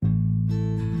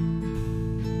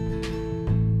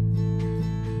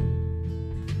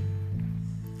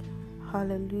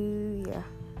Hallelujah.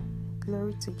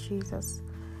 Glory to Jesus.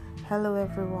 Hello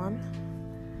everyone.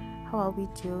 How are we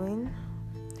doing?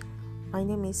 My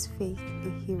name is Faith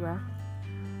Ihira.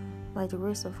 By the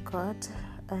grace of God,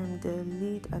 I am the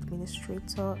lead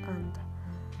administrator and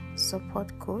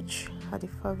support coach at the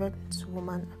Fervent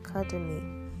Woman Academy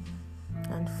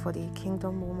and for the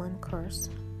Kingdom Woman course.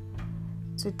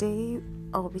 Today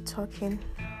I'll be talking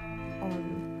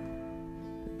on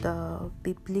the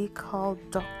biblical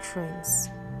doctrines,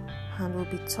 and we'll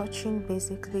be touching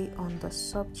basically on the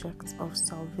subject of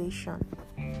salvation.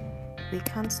 We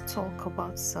can't talk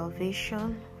about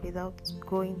salvation without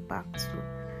going back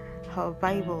to our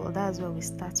Bible. That's where we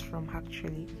start from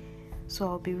actually. So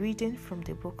I'll be reading from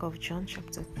the book of John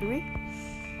chapter 3.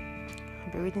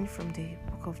 I'll be reading from the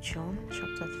book of John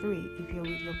chapter 3. If you're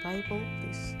with your Bible,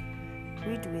 please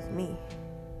read with me.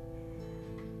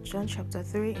 John chapter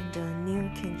 3 in the New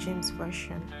King James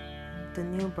Version, the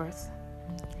New Birth.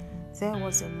 There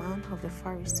was a man of the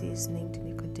Pharisees named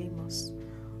Nicodemus,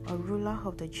 a ruler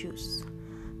of the Jews.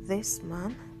 This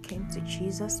man came to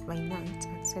Jesus by night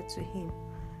and said to him,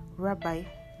 Rabbi,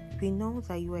 we know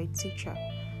that you are a teacher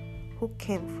who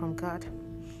came from God,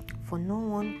 for no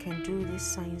one can do these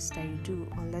signs that you do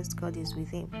unless God is with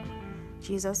him.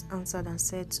 Jesus answered and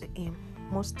said to him,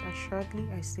 Most assuredly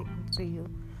I say unto you,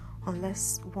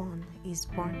 unless one is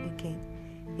born again,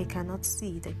 he cannot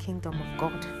see the kingdom of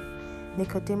God.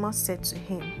 Nicodemus said to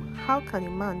him, How can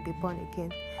a man be born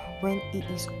again when he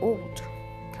is old?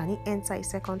 Can he enter a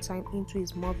second time into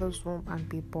his mother's womb and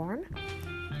be born?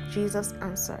 Jesus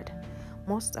answered,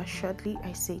 Most assuredly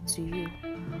I say to you,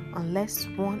 unless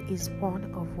one is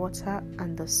born of water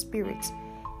and the Spirit,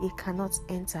 he cannot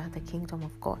enter the kingdom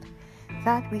of God.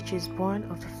 That which is born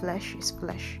of the flesh is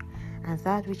flesh, and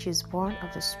that which is born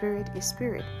of the Spirit is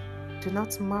spirit. Do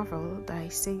not marvel that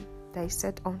I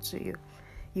said unto you,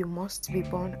 you must be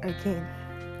born again.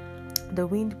 The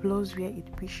wind blows where it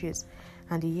wishes,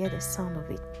 and you hear the sound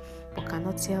of it, but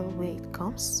cannot tell where it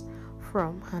comes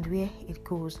from and where it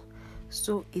goes.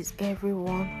 So is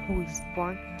everyone who is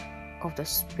born of the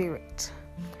Spirit.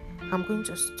 I'm going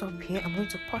to stop here. I'm going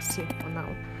to pause here for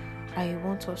now. I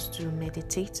want us to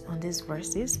meditate on these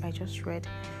verses. I just read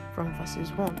from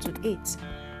verses 1 to 8.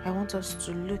 I want us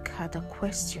to look at the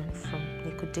question from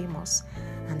Nicodemus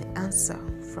and the answer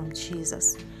from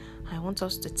Jesus. I want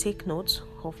us to take note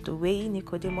of the way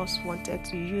Nicodemus wanted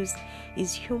to use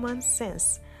his human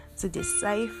sense to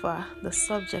decipher the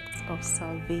subject of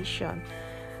salvation.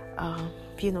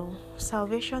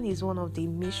 Salvation is one of the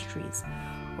mysteries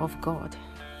of God.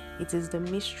 It is the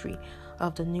mystery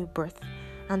of the new birth.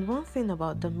 And one thing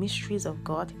about the mysteries of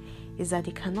God is that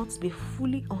they cannot be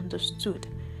fully understood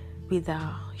with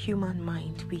our human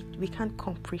mind. We can't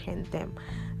comprehend them.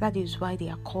 That is why they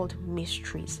are called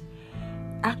mysteries.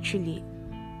 Actually,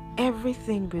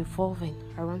 everything revolving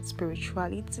around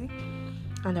spirituality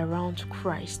and around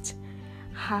Christ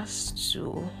has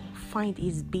to find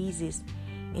its basis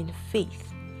in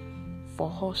faith for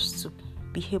us to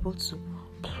be able to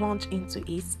plunge into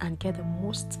it and get the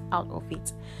most out of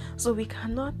it. So we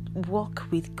cannot walk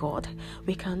with God.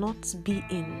 We cannot be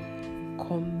in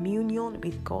communion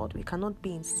with God. We cannot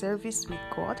be in service with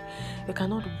God. We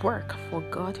cannot work for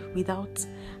God without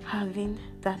having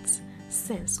that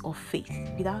sense of faith,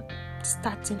 without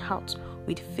starting out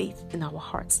with faith in our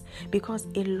hearts, because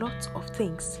a lot of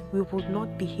things we would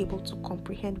not be able to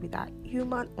comprehend with our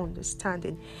human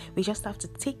understanding. We just have to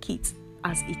take it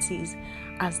as it is,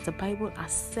 as the Bible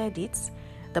has said it.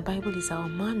 The Bible is our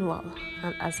manual,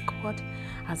 and as God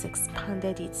has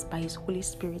expanded it by His Holy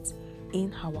Spirit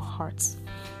in our hearts.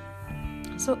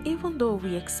 So even though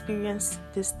we experience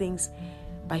these things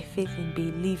by faith in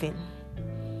believing,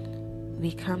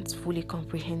 we can't fully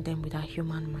comprehend them with our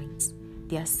human minds.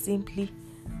 They are simply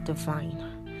divine.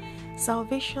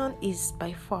 Salvation is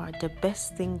by far the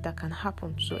best thing that can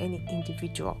happen to any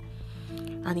individual,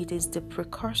 and it is the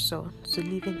precursor to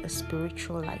living a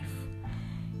spiritual life.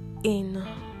 In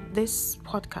this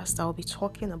podcast, I'll be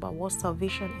talking about what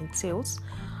salvation entails,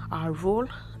 our role,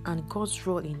 and God's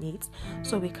role in it,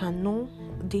 so we can know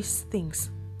these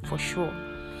things for sure.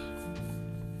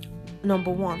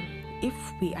 Number 1, if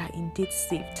we are indeed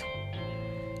saved.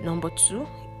 Number 2,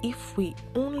 if we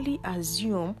only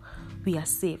assume we are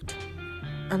saved.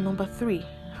 And number 3,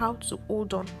 how to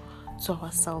hold on to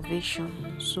our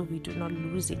salvation so we do not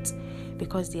lose it,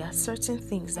 because there are certain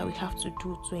things that we have to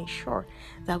do to ensure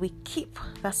that we keep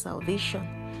that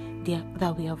salvation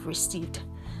that we have received.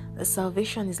 The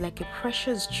salvation is like a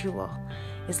precious jewel.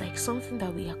 It's like something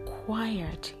that we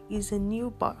acquired. It's a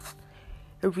new birth,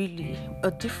 really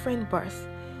a different birth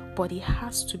but it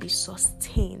has to be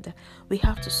sustained. We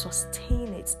have to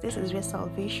sustain it. This is where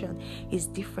salvation is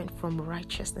different from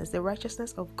righteousness. The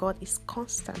righteousness of God is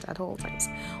constant at all times,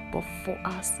 but for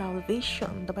our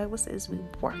salvation, the Bible says we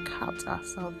work out our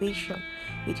salvation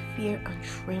with fear and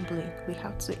trembling. We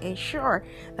have to ensure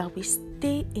that we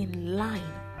stay in line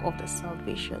of the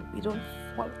salvation. We don't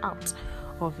fall out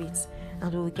of it,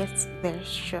 and we'll get there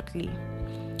shortly.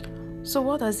 So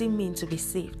what does it mean to be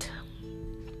saved?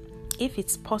 If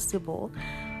it's possible,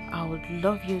 I would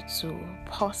love you to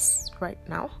pause right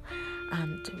now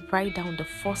and write down the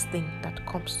first thing that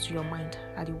comes to your mind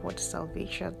at the word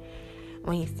salvation.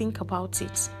 When you think about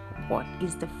it, what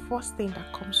is the first thing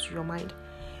that comes to your mind?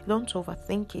 Don't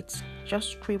overthink it.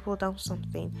 Just scribble down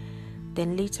something.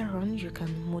 Then later on, you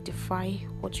can modify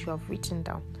what you have written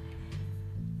down.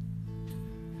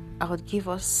 I would give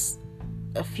us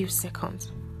a few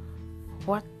seconds.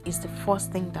 What is the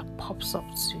first thing that pops up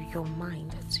to your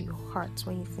mind, to your heart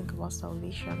when you think about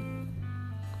salvation?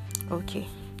 Okay,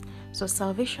 so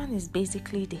salvation is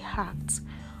basically the act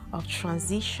of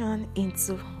transition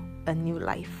into a new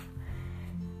life.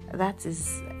 That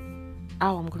is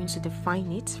how I'm going to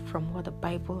define it from what the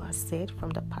Bible has said,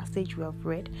 from the passage we have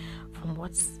read, from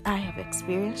what I have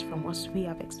experienced, from what we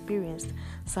have experienced.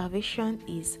 Salvation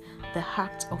is the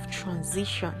act of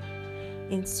transition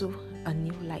into a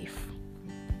new life.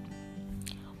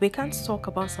 We can't talk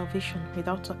about salvation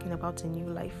without talking about a new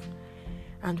life.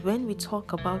 And when we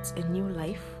talk about a new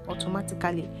life,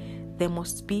 automatically there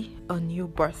must be a new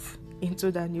birth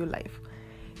into that new life.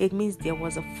 It means there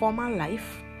was a former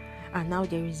life, and now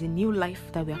there is a new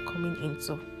life that we are coming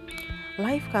into.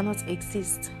 Life cannot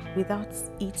exist without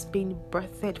it being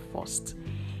birthed first.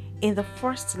 In the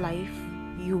first life,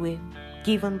 you were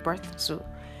given birth to.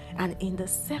 And in the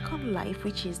second life,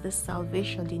 which is the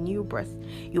salvation, the new birth,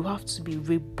 you have to be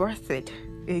rebirthed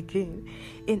again.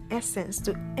 In essence,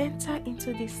 to enter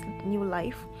into this new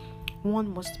life,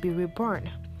 one must be reborn.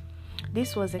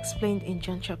 This was explained in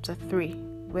John chapter 3,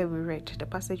 where we read the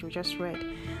passage we just read.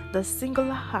 The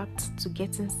singular act to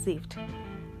getting saved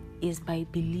is by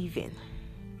believing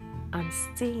and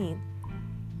staying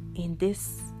in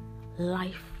this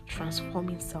life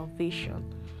transforming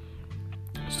salvation.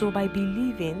 So by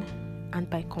believing and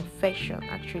by confession,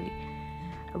 actually,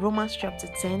 Romans chapter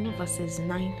 10 verses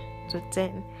 9 to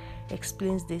 10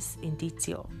 explains this in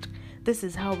detail. This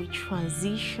is how we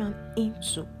transition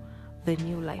into the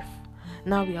new life.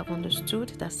 Now we have understood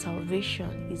that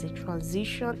salvation is a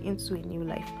transition into a new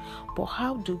life. But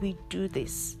how do we do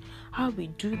this? How we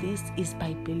do this is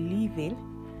by believing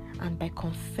and by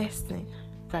confessing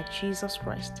that Jesus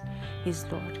Christ is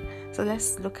Lord. So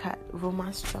let's look at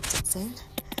Romans chapter 10,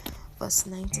 verse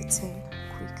 9 to 10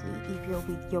 quickly. If you're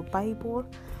with your Bible,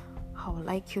 I would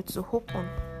like you to open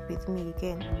with me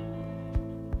again.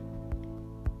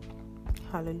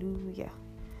 Hallelujah.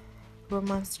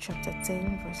 Romans chapter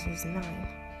 10, verses 9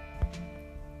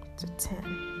 to 10.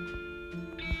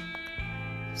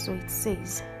 So it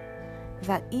says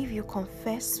that if you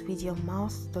confess with your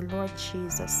mouth the Lord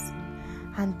Jesus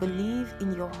and believe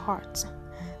in your heart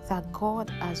that God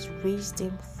has raised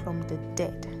him from the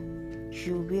dead,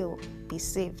 you will be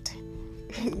saved.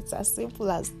 It's as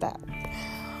simple as that.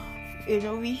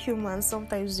 We humans,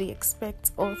 sometimes we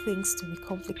expect all things to be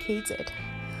complicated.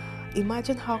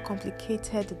 Imagine how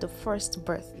complicated the first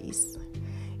birth is.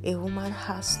 A woman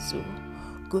has to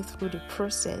go through the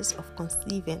process of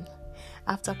conceiving.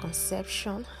 After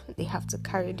conception, they have to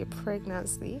carry the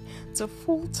pregnancy to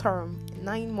full term,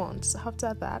 9 months.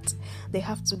 After that, they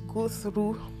have to go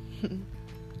through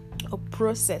a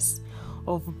process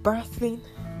of birthing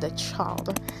the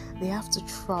child. They have to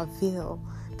travail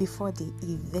before they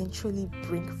eventually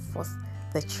bring forth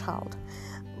the child.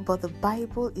 But the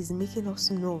Bible is making us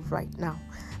know right now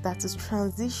that to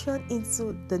transition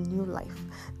into the new life,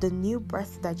 the new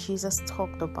birth that Jesus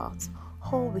talked about,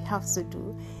 all we have to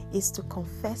do is to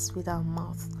confess with our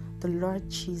mouth the Lord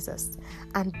Jesus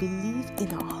and believe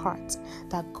in our heart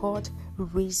that God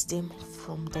raised him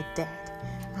from the dead,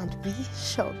 and we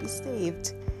shall be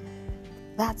saved.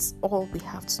 That's all we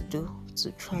have to do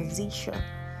to transition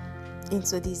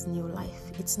into this new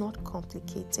life. It's not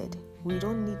complicated. We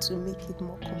don't need to make it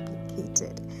more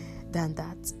complicated than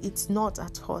that. It's not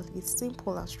at all. It's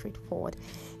simple and straightforward.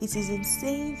 It is in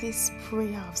saying this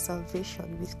prayer of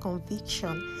salvation with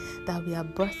conviction that we are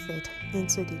birthed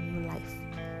into the new life.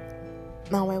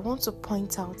 Now, I want to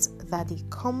point out that the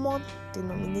common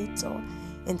denominator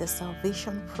in the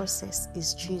salvation process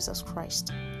is Jesus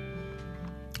Christ.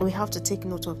 We have to take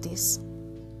note of this.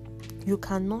 You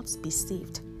cannot be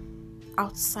saved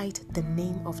outside the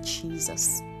name of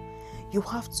Jesus. You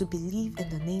have to believe in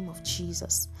the name of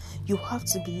Jesus. You have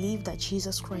to believe that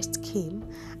Jesus Christ came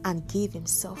and gave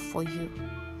himself for you.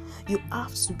 You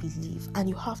have to believe and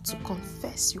you have to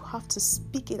confess. You have to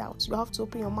speak it out. You have to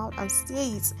open your mouth and say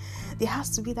it. There has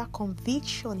to be that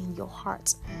conviction in your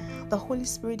heart. The Holy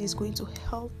Spirit is going to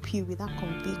help you with that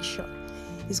conviction.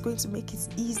 It's going to make it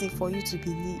easy for you to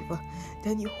believe.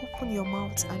 Then you open your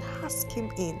mouth and ask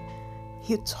him in.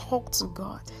 You talk to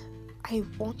God. I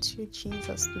want you,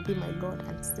 Jesus, to be my Lord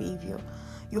and Savior.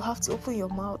 You have to open your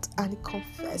mouth and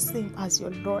confess him as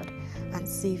your Lord and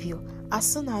Savior. As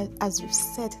soon as you've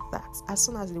said that, as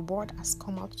soon as the word has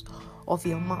come out of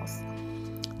your mouth,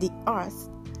 the earth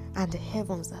and the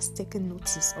heavens has taken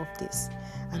notice of this,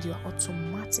 and you are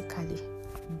automatically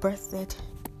birthed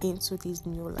into this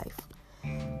new life.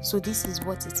 So this is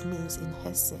what it means in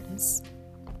essence.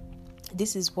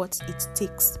 This is what it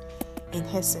takes in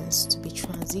essence to be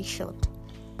transitioned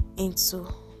into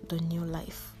the new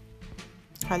life.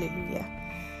 Hallelujah.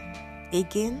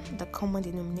 Again, the common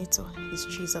denominator is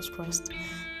Jesus Christ.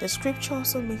 The scripture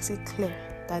also makes it clear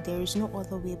that there is no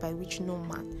other way by which no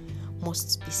man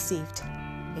must be saved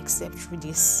except through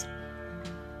this.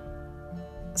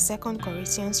 2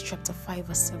 Corinthians chapter 5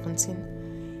 verse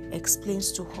 17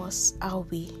 explains to us how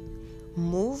we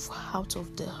move out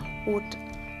of the old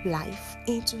life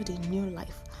into the new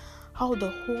life, how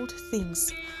the old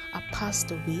things are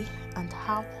passed away and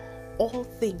how all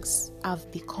things have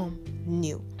become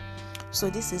new. So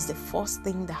this is the first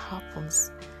thing that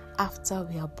happens after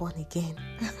we are born again.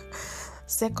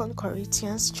 2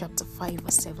 Corinthians chapter 5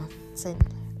 verse 17.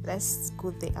 Let's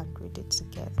go there and read it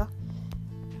together.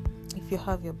 If you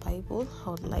have your Bible, I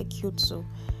would like you to.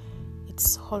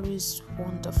 It's always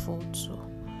wonderful to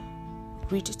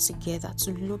read it together,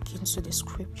 to look into the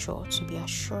scripture, to be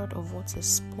assured of what is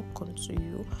spoken to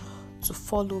you, to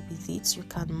follow with it. You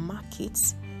can mark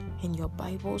it in your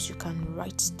Bibles. You can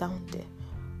write down the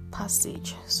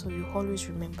passage so you always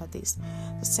remember this.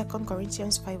 The 2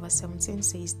 Corinthians 5 verse 17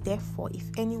 says, therefore, if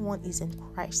anyone is in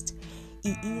Christ,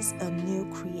 he is a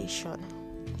new creation.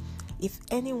 If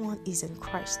anyone is in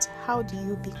Christ, how do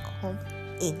you become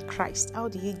in Christ? How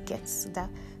do you get to that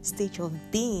stage of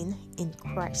being in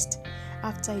Christ?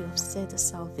 After you have said the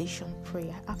salvation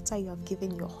prayer, after you have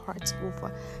given your heart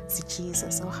over to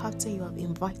Jesus, or after you have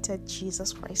invited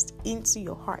Jesus Christ into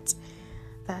your heart,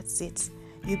 that's it.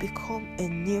 You become a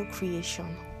new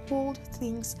creation. Old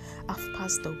things have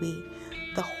passed away.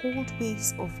 The old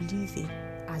ways of living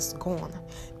has gone.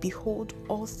 Behold,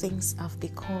 all things have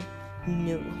become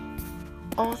new.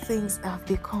 All things have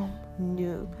become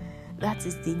new. That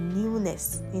is the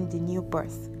newness in the new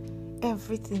birth.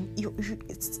 Everything,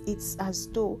 it's as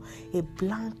though a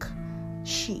blank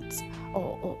sheet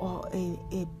or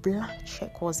a blank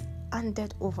check was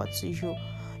handed over to you.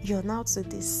 You're now to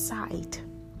decide.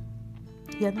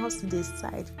 You're now to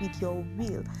decide with your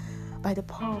will, by the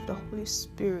power of the Holy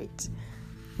Spirit,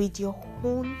 with your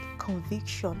own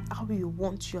conviction, how you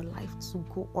want your life to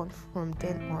go on from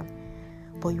then on.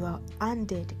 But you are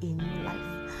handed a new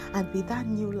life, and with that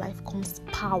new life comes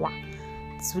power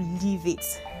to live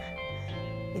it.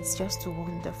 It's just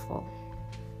wonderful.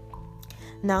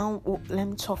 Now, let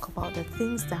me talk about the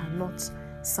things that are not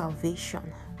salvation,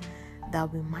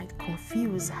 that we might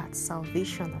confuse as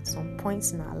salvation at some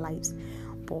points in our lives.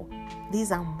 But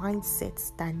these are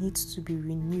mindsets that need to be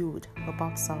renewed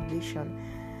about salvation.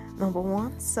 Number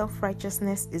one,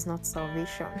 self-righteousness is not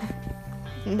salvation.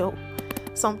 No.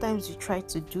 Sometimes we try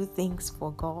to do things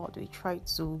for God. We try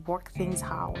to work things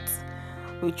out.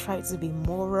 We try to be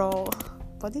moral.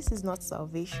 But this is not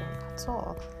salvation at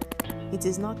all. It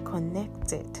is not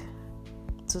connected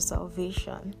to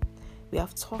salvation. We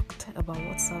have talked about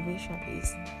what salvation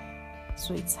is.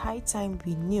 So it's high time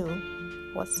we knew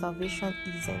what salvation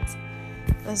isn't.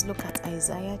 Let's look at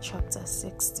Isaiah chapter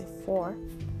 64,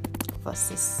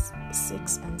 verses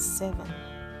 6 and 7.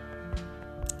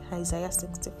 Isaiah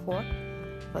 64,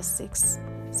 verse 6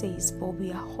 says, "For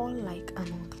we are all like an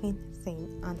unclean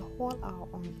thing, and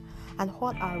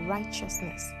all our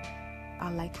righteousness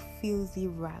are like filthy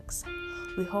rags.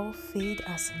 We all fade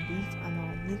as a leaf, and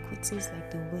our iniquities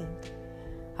like the wind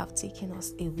have taken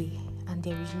us away. And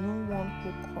there is no one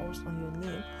who calls on your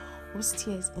name, who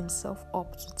stirs himself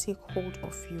up to take hold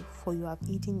of you. For you have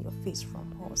hidden your face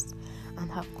from us,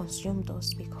 and have consumed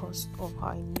us because of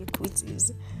our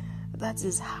iniquities." That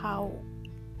is how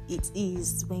it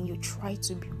is when you try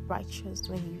to be righteous,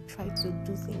 when you try to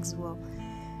do things well.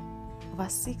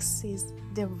 Verse 6 says,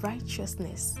 the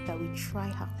righteousness that we try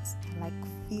out are like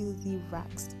filthy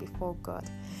rags before God,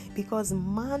 because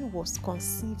man was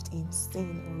conceived in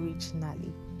sin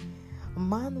originally.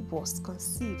 Man was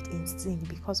conceived in sin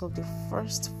because of the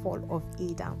first fall of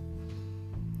Adam.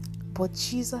 But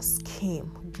Jesus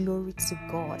came, glory to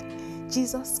God.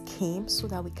 Jesus came so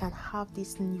that we can have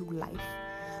this new life,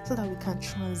 so that we can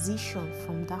transition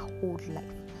from that old life.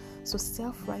 So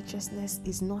self-righteousness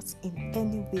is not in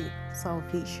any way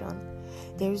salvation.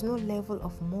 There is no level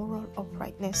of moral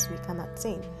uprightness we can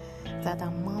attain that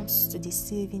amounts to the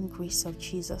saving grace of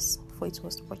Jesus, for it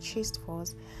was purchased for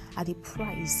us at a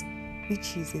price,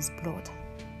 which is his blood.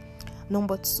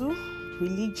 Number 2,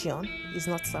 religion is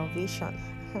not salvation.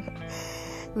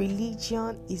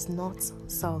 Religion is not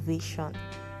salvation.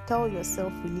 Tell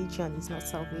yourself religion is not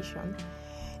salvation.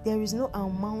 There is no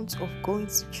amount of going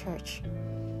to church,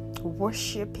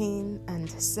 worshiping and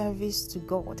service to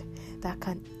God that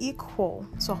can equal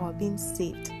to our being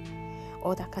saved,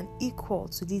 or that can equal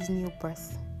to this new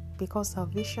birth, because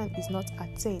salvation is not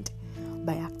attained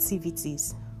by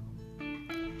activities.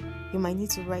 You might need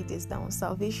to write this down.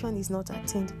 Salvation is not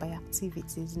attained by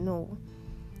activities. No.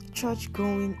 Church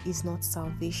going is not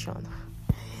salvation.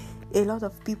 A lot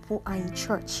of people are in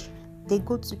church. They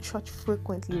go to church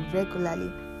frequently,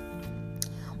 regularly,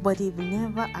 but they've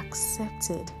never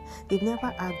accepted, they've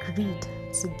never agreed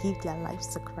to give their lives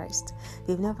to Christ.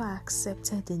 They've never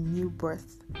accepted the new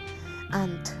birth.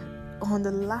 And on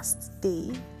the last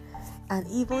day, and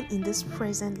even in this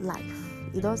present life,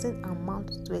 it doesn't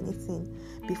amount to anything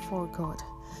before God,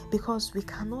 because we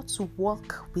cannot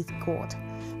walk with God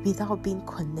without being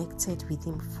connected with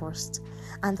him first.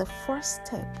 And the first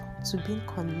step to being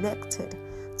connected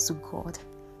to God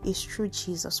is through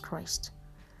Jesus Christ.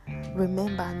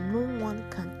 Remember, no one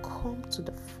can come to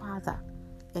the Father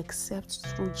except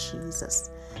through Jesus.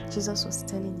 Jesus was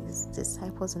telling his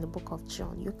disciples in the book of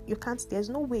John, you can't, there's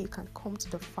no way you can come to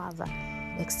the Father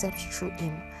except through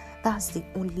him. That's the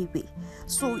only way.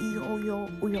 So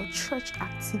your church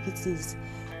activities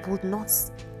would not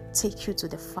take you to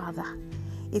the Father.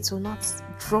 It will not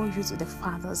draw you to the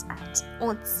Father's heart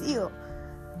until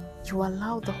you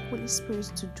allow the Holy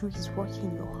Spirit to do his work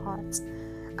in your heart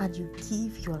and you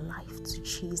give your life to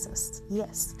Jesus.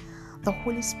 Yes, the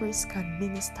Holy Spirit can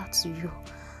minister to you.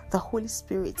 The Holy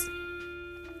Spirit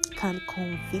can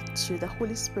convict you. The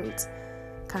Holy Spirit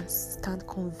can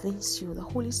convince you. The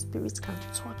Holy Spirit can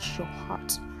touch your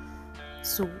heart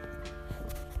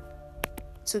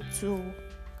to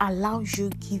allow you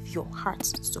give your heart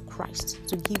to Christ,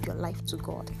 to give your life to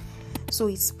God. So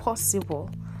it's possible.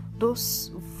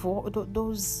 Those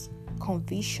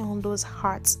conviction, those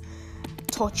heart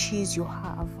touches you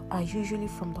have are usually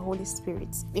from the Holy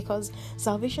Spirit, because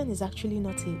salvation is actually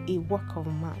not a work of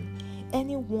man.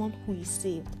 Anyone who is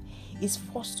saved is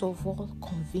first of all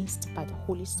convinced by the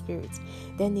Holy Spirit.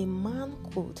 Then a man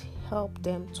could help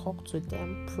them, talk to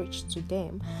them, preach to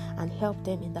them, and help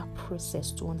them in that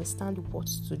process to understand what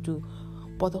to do.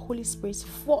 But the Holy Spirit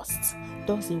first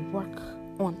does a work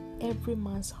on every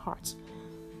man's heart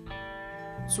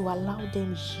to allow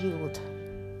them yield,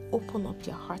 open up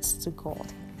their hearts to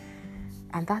God.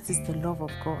 And that is the love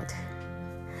of God.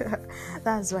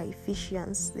 That's why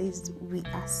Ephesians says we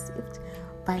are saved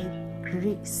by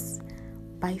grace,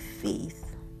 by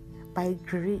faith, by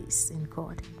grace in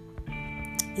God.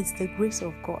 It's the grace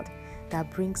of God that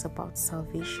brings about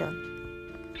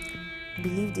salvation. I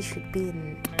believe this should be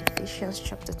in Ephesians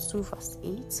chapter 2 verse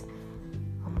 8.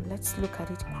 Let's look at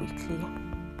it quickly.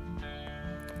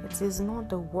 It is not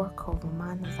the work of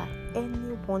man that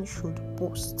anyone should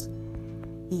boast.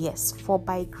 Yes, for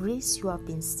by grace you have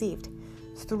been saved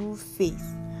through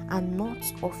faith, and not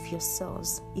of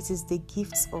yourselves. It is the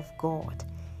gifts of God.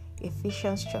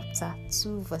 Ephesians chapter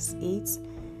 2 verse 8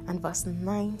 and verse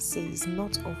 9 says,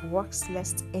 not of works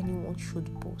lest anyone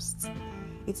should boast.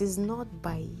 It is not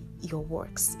by your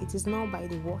works. It is not by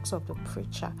the works of the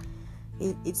preacher.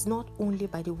 It's not only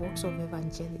by the works of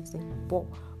evangelism, but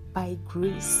by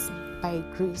grace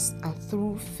and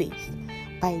through faith.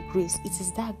 By grace. It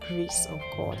is that grace of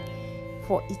God.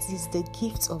 For it is the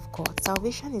gift of God.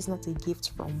 Salvation is not a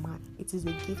gift from man. It is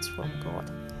a gift from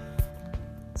God.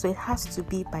 So it has to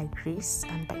be by grace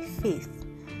and by faith.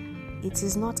 It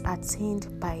is not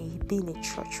attained by being a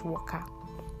church worker.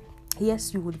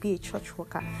 Yes, you would be a church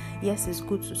worker. Yes, it's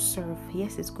good to serve.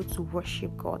 Yes, it's good to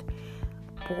worship God.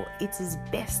 But it is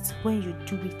best when you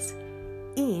do it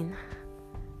in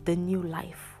the new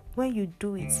life. When you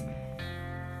do it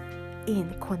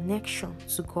in connection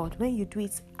to God. When you do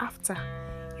it after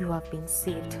you have been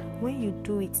saved. When you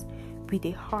do it with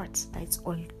a heart that's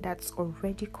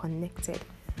already connected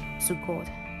to God.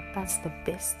 That's the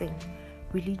best thing.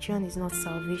 Religion is not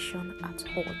salvation at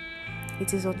all.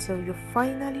 It is until you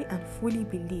finally and fully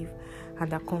believe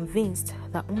and are convinced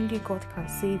that only God can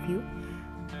save you,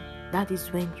 that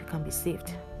is when you can be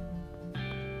saved.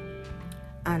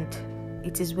 And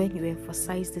it is when you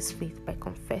emphasize this faith by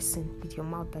confessing with your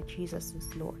mouth that Jesus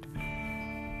is Lord.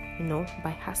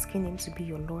 By asking Him to be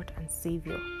your Lord and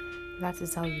Savior. That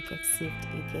is how you get saved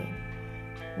again.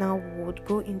 Now we would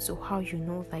go into how you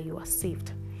know that you are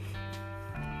saved.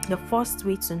 The first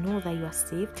way to know that you are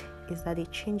saved is that a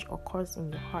change occurs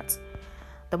in your heart.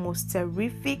 The most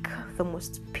terrific, the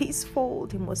most peaceful,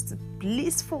 the most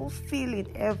blissful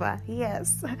feeling ever.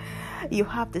 Yes, you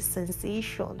have the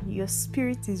sensation, your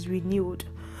spirit is renewed,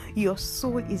 your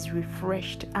soul is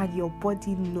refreshed, and your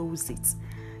body knows it.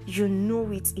 You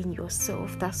know it in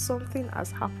yourself that something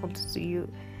has happened to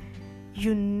you.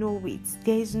 You know it.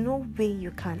 There is no way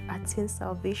you can attain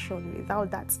salvation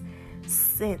without that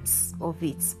sense of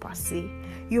it per se.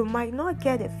 You might not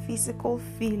get a physical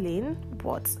feeling,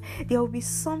 but there will be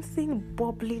something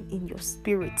bubbling in your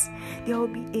spirit. There will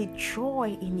be a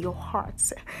joy in your heart.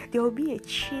 There will be a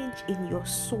change in your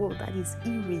soul that is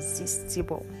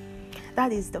irresistible.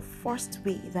 That is the first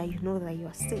way that you know that you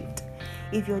are saved.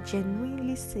 If you're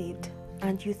genuinely saved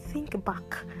and you think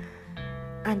back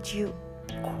and you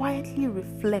quietly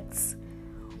reflect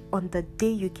on the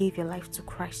day you gave your life to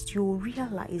Christ, you will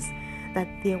realize that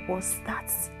there was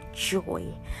that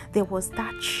joy, there was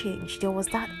that change, there was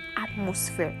that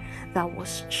atmosphere that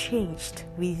was changed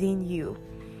within you.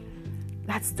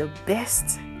 That's the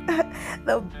best,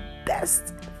 the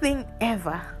best thing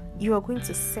ever. You are going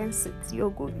to sense it.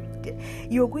 You're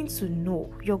going to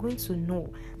know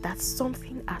that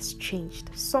something has changed,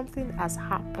 something has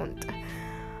happened.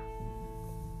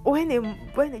 When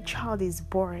a child is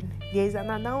born, there is an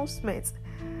announcement.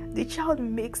 The child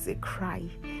makes a cry.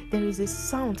 There is a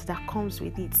sound that comes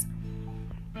with it.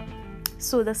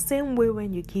 So the same way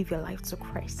when you give your life to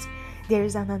Christ, there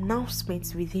is an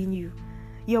announcement within you.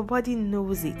 Your body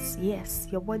knows it. Yes,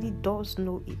 your body does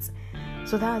know it.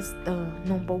 So that's the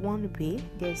number one way.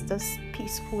 There's this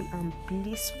peaceful and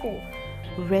blissful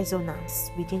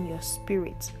resonance within your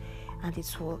spirit. And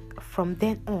it will, from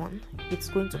then on, it's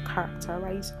going to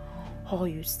characterize all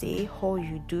you say, all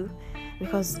you do.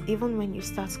 Because even when you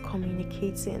start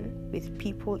communicating with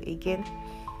people again,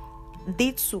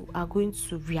 they too are going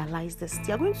to realize this.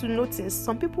 They are going to notice.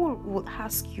 Some people will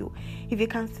ask you if you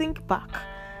can think back,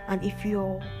 and if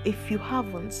you're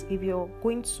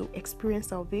going to experience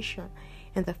salvation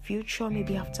in the future,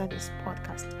 maybe after this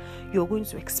podcast, you're going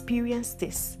to experience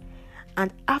this.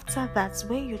 And after that,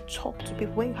 when you talk to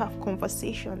people, when you have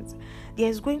conversations,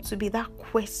 there's going to be that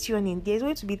questioning, there's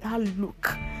going to be that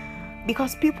look,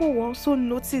 because people will also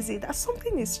notice it, that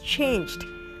something is changed.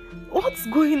 What's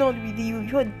going on with you?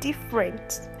 You're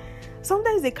different.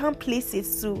 Sometimes they can't place it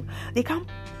to, they can't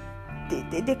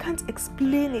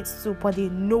explain it to, but they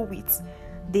know it.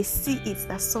 They see it,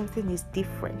 that something is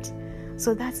different.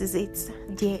 So that is it.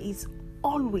 There is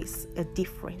always a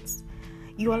difference.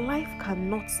 Your life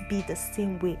cannot be the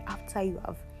same way after you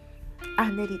have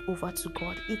handed it over to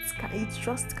God. It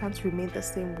just can't remain the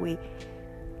same way.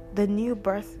 The new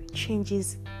birth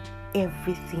changes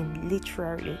everything,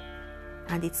 literally.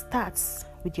 And it starts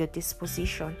with your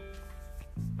disposition.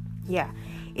 Yeah,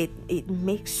 it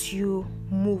makes you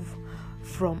move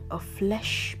from a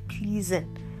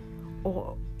flesh-pleasing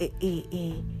or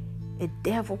a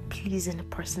devil-pleasing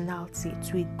personality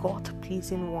to a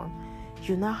God-pleasing one.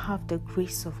 You now have the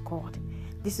grace of God.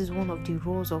 This is one of the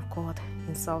roles of God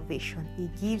in salvation. He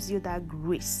gives you that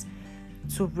grace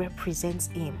to represent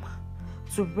Him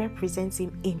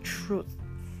in truth.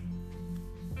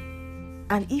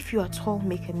 And if you at all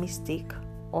make a mistake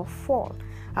or fall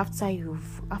after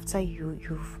you've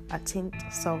attained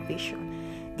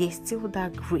salvation, there's still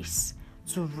that grace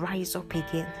to rise up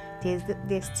again.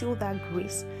 There's still that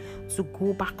grace to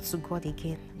go back to God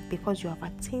again, because you have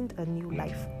attained a new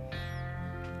life.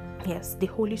 Yes, the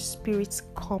Holy Spirit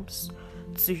comes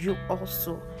to you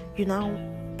also. You now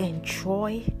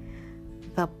enjoy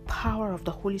the power of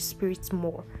the Holy Spirit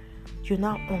more. You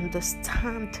now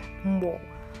understand more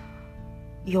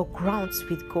your grounds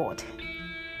with God.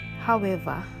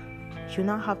 However, you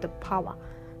now have the power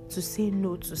to say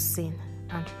no to sin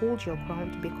and hold your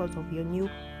ground because of your new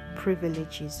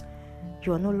privileges.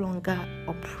 You are no longer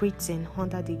operating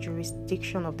under the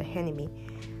jurisdiction of the enemy.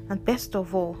 And best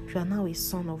of all, you are now a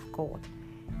son of God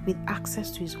with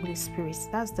access to His Holy Spirit.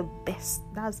 That's the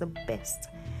best.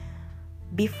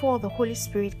 Before, the Holy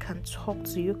Spirit can talk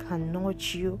to you, can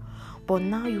nudge you, but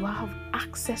now you have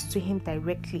access to Him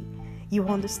directly. You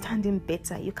understand Him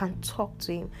better. You can talk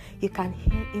to Him. You can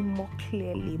hear Him more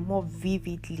clearly, more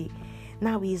vividly.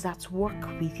 Now He is at work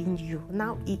within you.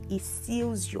 Now He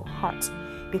seals your heart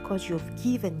because you've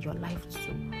given your life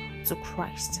to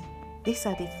Christ. These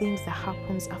are the things that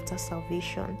happens after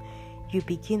salvation. You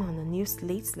begin on a new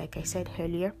slate, like I said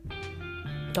earlier.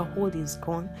 The old is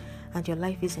gone and your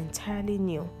life is entirely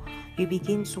new. You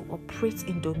begin to operate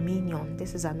in dominion.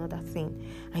 This is another thing.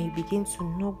 And you begin to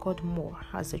know God more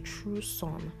as a true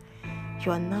son.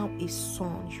 You are now a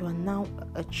son. You are now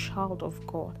a child of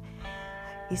God.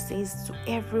 He says to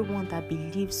everyone that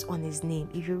believes on His name.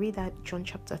 If you read that John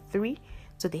chapter 3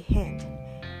 to the end,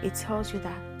 it tells you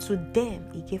that to them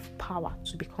He gave power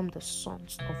to become the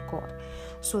sons of God.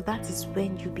 So that is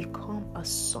when you become a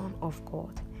son of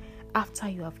God, after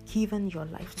you have given your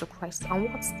life to Christ.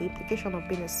 And what's the implication of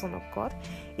being a son of God?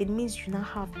 It means you now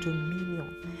have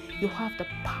dominion. You have the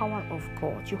power of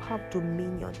God. You have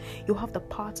dominion. You have the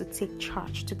power to take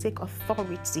charge, to take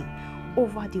authority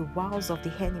over the wiles of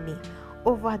the enemy,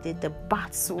 over the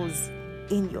battles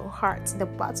in your heart, the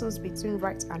battles between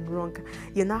right and wrong.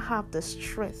 You now have the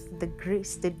strength, the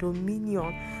grace, the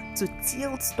dominion to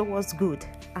tilt towards good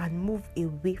and move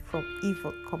away from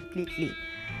evil completely.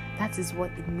 That is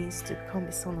what it means to become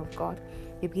a son of God.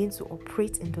 You begin to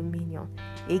operate in dominion.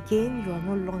 Again, you are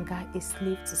no longer a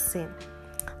slave to sin.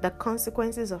 The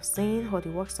consequences of sin or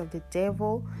the works of the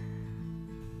devil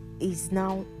is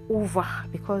now over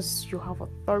because you have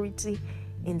authority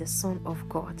in the Son of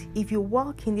God. If you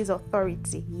walk in this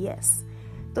authority, yes,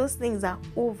 those things are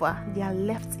over. They are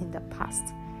left in the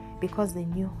past because the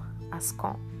new has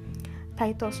come.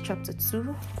 Titus chapter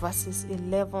 2 verses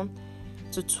 11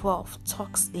 to 12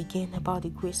 talks again about the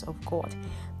grace of God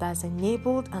that has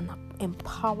enabled and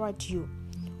empowered you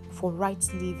for right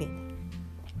living.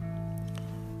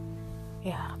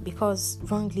 Yeah, because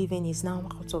wrong living is now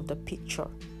out of the picture,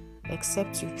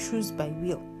 except you choose by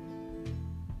will.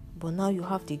 But now you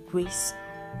have the grace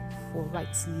for right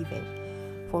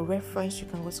living. For reference, you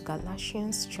can go to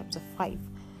Galatians chapter 5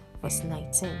 verse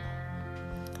 19.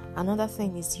 Another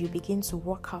thing is you begin to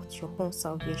work out your own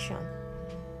salvation.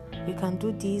 You can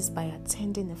do this by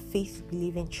attending a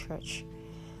faith-believing church,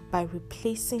 by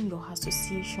replacing your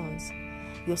associations,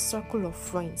 your circle of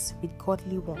friends with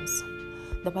godly ones.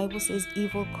 The Bible says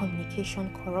evil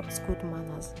communication corrupts good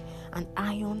manners, and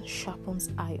iron sharpens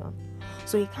iron.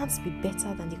 So you can't be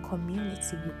better than the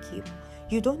community you keep.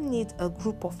 You don't need a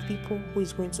group of people who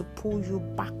is going to pull you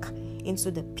back into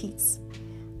the pits.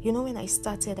 You know, when I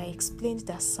started, I explained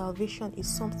that salvation is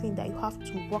something that you have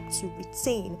to work to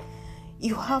retain.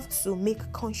 You have to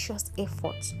make conscious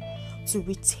effort to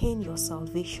retain your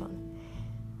salvation.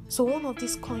 So one of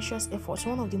these conscious efforts,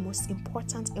 one of the most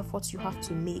important efforts you have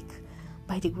to make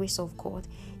by the grace of God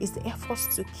is the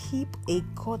efforts to keep a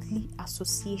godly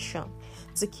association,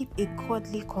 to keep a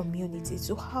godly community,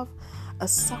 to have a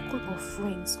circle of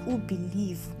friends who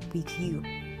believe with you.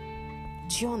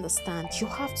 Do you understand? You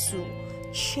have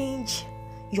to change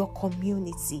your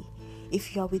community.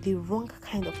 If you are with the wrong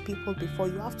kind of people before,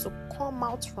 you have to come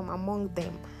out from among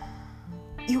them.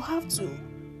 You have to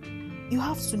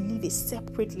live a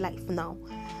separate life now.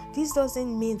 This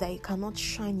doesn't mean that you cannot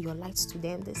shine your light to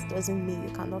them. This doesn't mean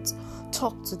you cannot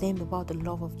talk to them about the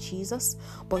love of Jesus.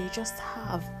 But you just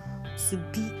have to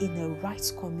be in a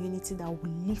right community that will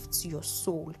lift your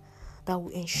soul, that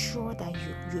will ensure that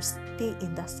you stay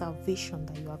in that salvation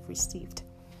that you have received.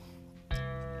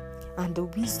 And the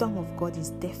wisdom of God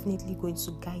is definitely going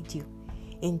to guide you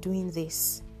in doing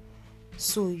this.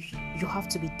 So you have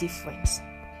to be different.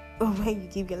 When you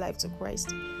give your life to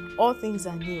Christ, all things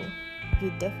are new.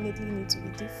 You definitely need to be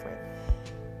different.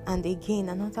 And again,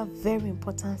 another very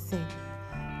important thing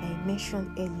I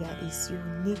mentioned earlier is you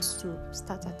need to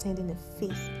start attending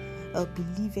a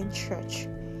believing church.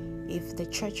 If the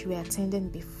church you were attending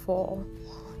before,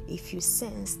 if you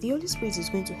sense, the Holy Spirit is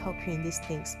going to help you in these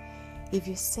things. If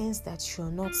you sense that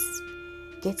you're not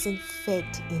getting fed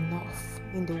enough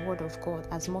in the Word of God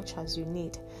as much as you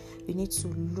need to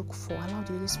look for, allow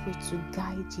the Holy Spirit to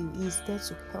guide you. He's there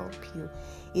to help you.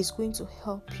 He's going to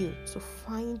help you to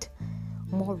find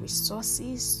more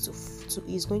resources.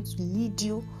 He's going to lead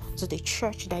you to the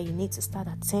church that you need to start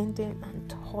attending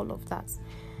and all of that.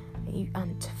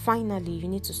 And finally, you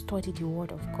need to study the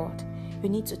Word of God. You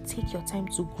need to take your time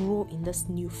to grow in this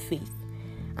new faith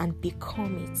and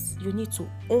become it. You need to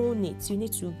own it. You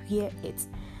need to wear it.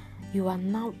 You are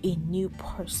now a new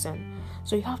person.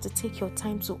 So you have to take your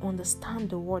time to understand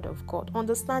the Word of God.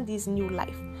 Understand this new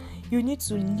life. You need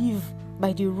to live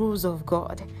by the rules of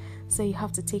God. So you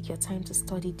have to take your time to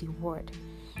study the Word.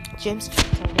 James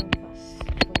chapter 1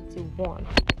 verse 21.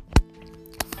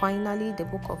 Finally, the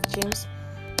book of James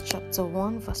chapter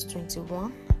 1 verse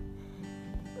 21.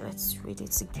 Let's read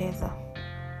it together.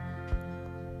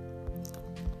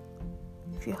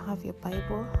 If you have your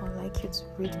Bible, I'd like you to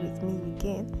read with me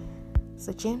again.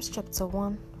 So James chapter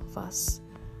 1 verse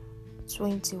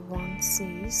 21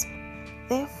 says,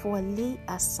 "Therefore lay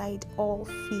aside all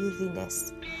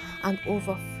filthiness and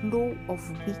overflow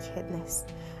of wickedness,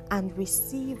 and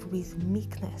receive with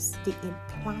meekness the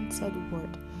implanted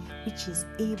word, which is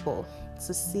able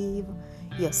to save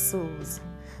your souls."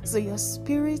 So your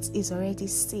spirit is already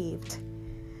saved.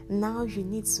 Now you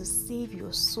need to save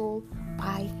your soul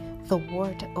by the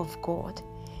word of God.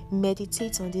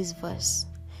 Meditate on this verse.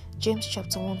 James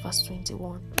chapter 1 verse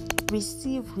 21.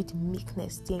 Receive with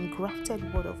meekness the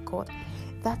engrafted word of God.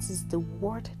 That is the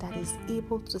word that is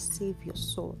able to save your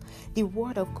soul. The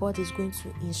word of God is going to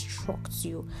instruct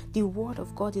you. The word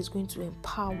of God is going to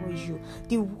empower you.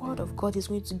 The word of God is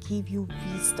going to give you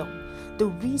wisdom. The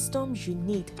wisdom you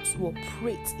need to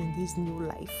operate in this new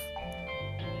life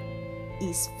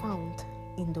is found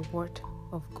in the word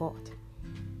of God.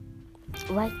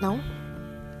 Right now,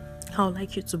 I would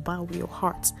like you to bow your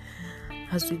heart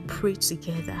as we pray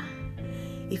together.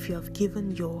 If you have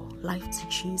given your life to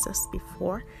Jesus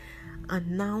before and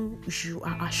now you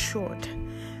are assured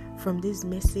from this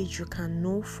message, you can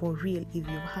know for real if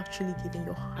you've actually given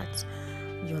your heart,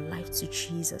 your life to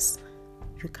Jesus.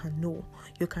 You can know,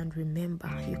 you can remember,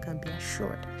 you can be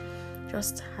assured.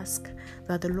 Just ask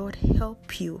that the Lord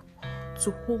help you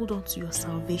to hold on to your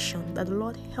salvation, that the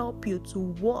Lord help you to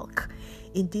walk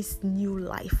in this new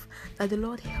life, that the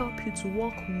Lord help you to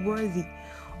walk worthy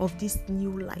of this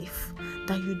new life,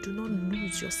 that you do not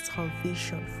lose your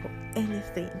salvation for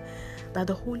anything, that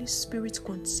the Holy Spirit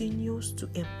continues to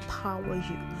empower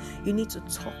you. You need to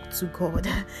talk to God.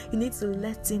 You need to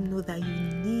let Him know that you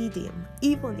need Him,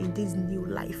 even in this new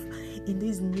life, in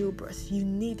this new birth. You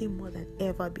need Him more than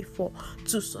ever before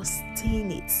to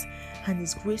sustain it, and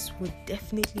His grace will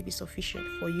definitely be sufficient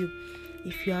for you.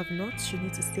 If you have not, you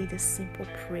need to say this simple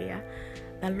prayer: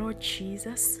 that Lord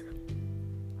Jesus,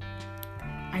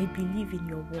 I believe in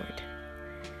your word.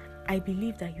 I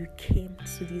believe that you came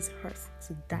to this earth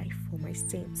to die for my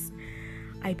sins.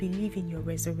 I believe in your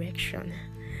resurrection.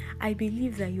 I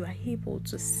believe that you are able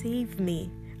to save me.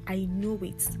 I know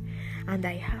it. And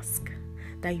I ask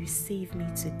that you save me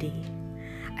today.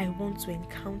 I want to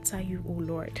encounter you, O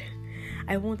Lord.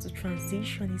 I want to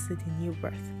transition into the new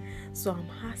birth. So I'm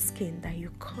asking that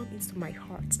you come into my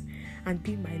heart and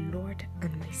be my Lord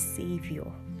and my Savior.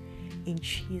 In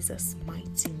Jesus'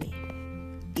 mighty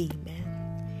name, amen.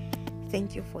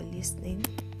 Thank you for listening.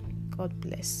 God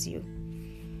bless you.